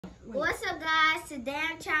What's up, guys? Today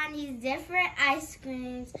I'm trying these different ice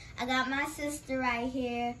creams. I got my sister right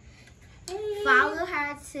here. Follow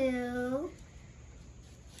her too.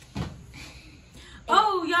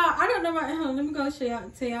 Oh, y'all, I don't know about home. Let me go tell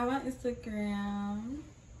y'all my Instagram.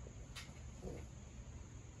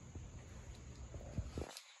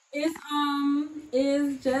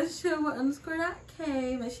 It's just chill with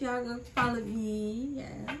 _.k. Make sure y'all go follow me.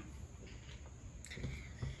 Yeah.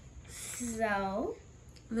 So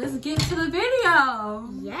Let's get to the video.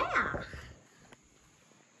 yeah.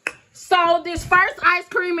 So this first ice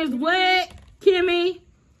cream is what, Kimmy?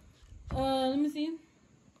 Let me see.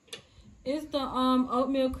 It's the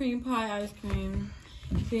oatmeal cream pie ice cream.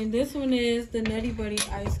 Then this one is the Nutty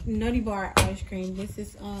Bar ice cream. This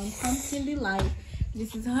is pumpkin delight.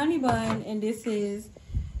 This is honey bun, and this is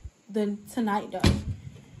the tonight dough.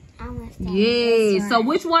 I'm gonna start Yeah. So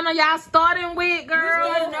which one are y'all starting with, girl?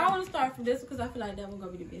 I want to start from this because I feel like that one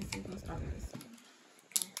gonna be the best. We're gonna start with this.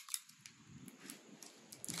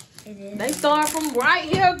 It is. They start from right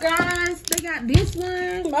here, guys. They got this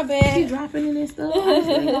one. My She bad. dropping in this stuff. Ice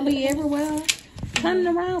cream gonna be everywhere. Turn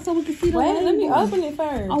it around so we can see the Wait, let me label. open it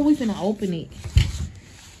first. Oh, we finna open it.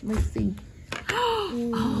 Let's see.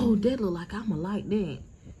 Oh, that look like I'ma like that.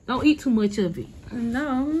 Don't eat too much of it.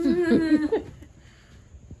 No.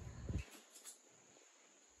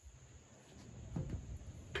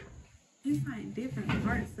 It's like different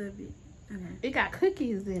parts of it. Okay. It got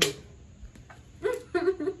cookies in it.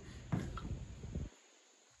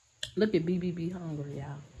 Look at BBB hungry,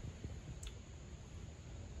 y'all.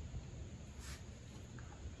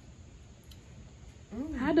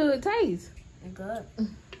 How do it taste? Good.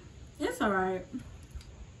 It's alright.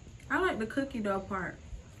 I like the cookie dough part.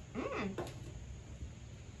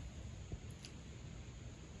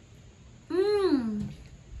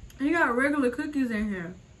 You got regular cookies in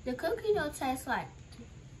here. The cookie dough tastes like.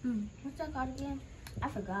 What's that called again? I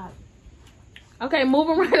forgot. Okay,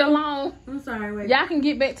 moving right along. I'm sorry, wait. Y'all can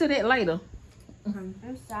get back to that later. Okay.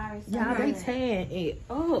 I'm sorry. Y'all, they sorry. tearing it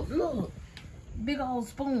up. Look. Big old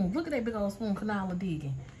spoon. Look at that big old spoon Kanala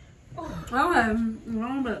digging. Okay,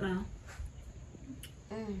 wrong but now.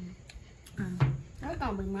 That's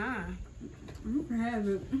gonna be mine. You can have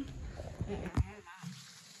it.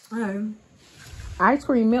 Okay. Ice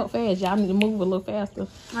cream melt fast. Y'all need to move a little faster.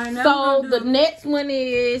 Alright, now So we're the gonna do next one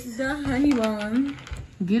is the honey bun.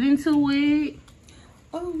 get into it.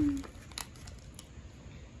 Oh.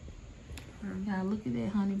 Y'all look at that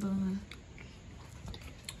honey bun.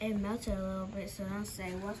 It melted a little bit, so don't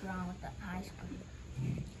say what's wrong with the ice cream.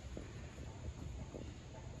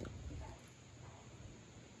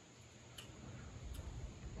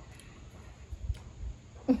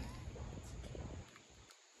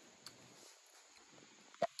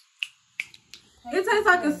 It tastes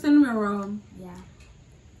like a cinnamon roll. Yeah.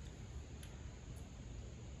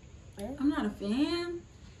 I'm not a fan,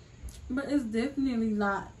 but it's definitely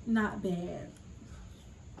not bad.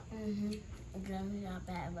 It's definitely not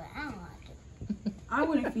bad, but I don't like it. I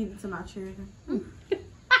wouldn't feed it to my children.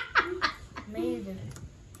 Me either.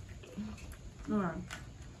 Alright.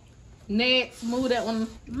 Next, move that one.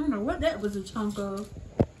 I don't know what that was a chunk of.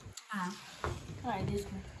 I like this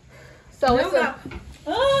one. So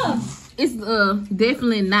it's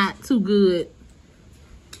definitely not too good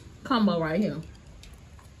combo right here.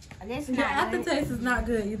 This The not aftertaste is not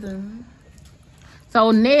good either.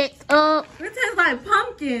 So next up, It tastes like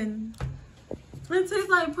pumpkin. It tastes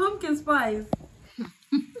like pumpkin spice.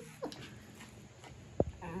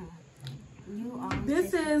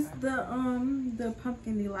 This is the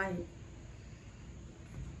pumpkin delight.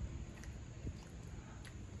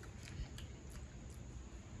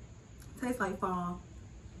 Tastes like fall.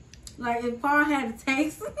 Like if fall had a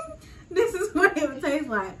taste, this is what it would taste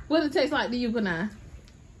like. what does it taste like to you, Kanai?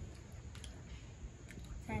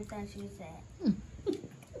 Same thing she said.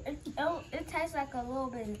 It tastes like a little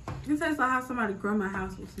bit. It tastes like how somebody grandma's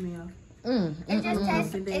house would smell. It just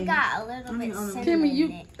tastes. It got a little bit cinnamon Kimmy, in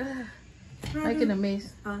you it. making a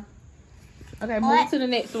mess. Huh? Okay, move What? to the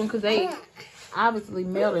next one because they obviously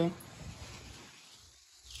melting.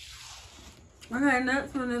 Okay,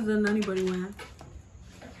 next one is the Nutty Buddy one.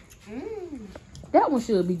 That one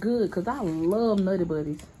should be good because I love Nutty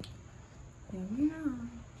Buddies. Yeah.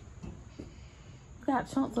 Got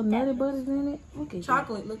chunks of Nutty Buddies in it. Look at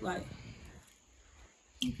Chocolate look like.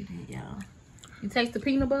 Look at that, y'all. You taste the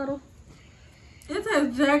peanut butter? It tastes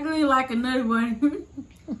exactly like a Nutty Buddy.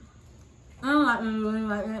 I don't like Nutty Buddy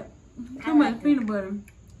like that. Too much peanut butter.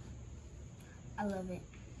 I love it.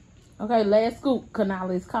 Okay, last scoop,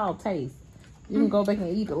 Kanala. It's called Taste. You can go back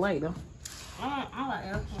and eat it later. I like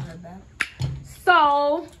that one the best.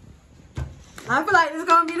 So, I feel like it's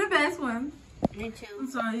gonna be the best one. Me too.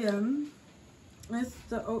 So yeah, it's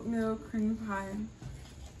the oatmeal cream pie.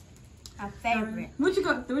 My favorite. What you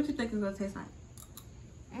think it's gonna taste like?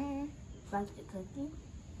 Like the cookie.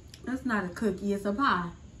 That's not a cookie. It's a pie.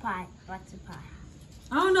 Pie. What's a pie?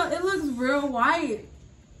 I don't know. It looks real white.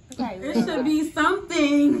 Okay, It should be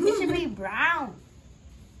something. It should be brown.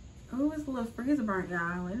 Oh, it's a little freezer burnt,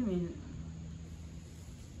 y'all. Wait a minute.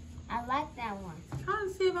 I like that one. I'm trying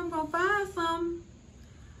to see if I'm gonna find some.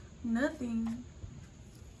 Nothing.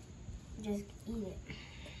 Just eat it.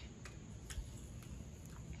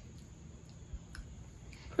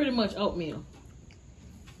 Pretty much oatmeal.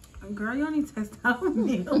 Girl, you don't even taste the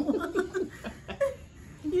oatmeal.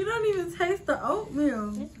 You don't even taste the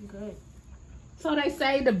oatmeal. It's good. So they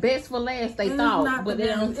say the best for last, they It's thought, not but the they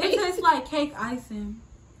don't best. It tastes like cake icing.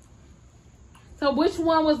 So which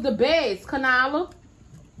one was the best, Kanala?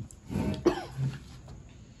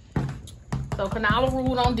 So Kanala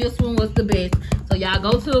ruled on this one was the best. So y'all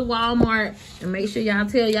go to Walmart and make sure y'all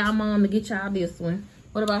tell y'all mom to get y'all this one.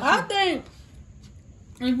 What about I you? think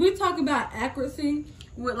if we talk about accuracy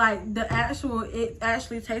with like the actual, it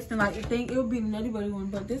actually tasting like the thing, it would be the Nutty Buddy one,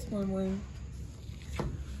 but this one would.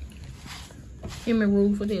 Give me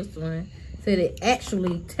rule for this one. Said it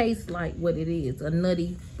actually tastes like what it is, a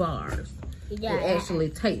Nutty Bars. Yeah. It actually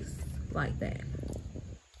tastes like that.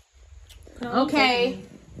 Okay.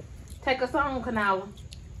 Take us on, Kanala.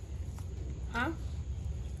 Huh?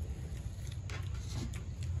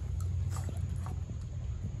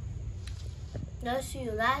 Don't see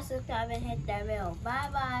you guys. Subscribe and hit that bell. Bye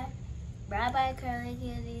bye. Bye bye, curly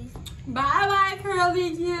cuties. Bye bye,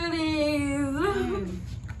 curly cuties.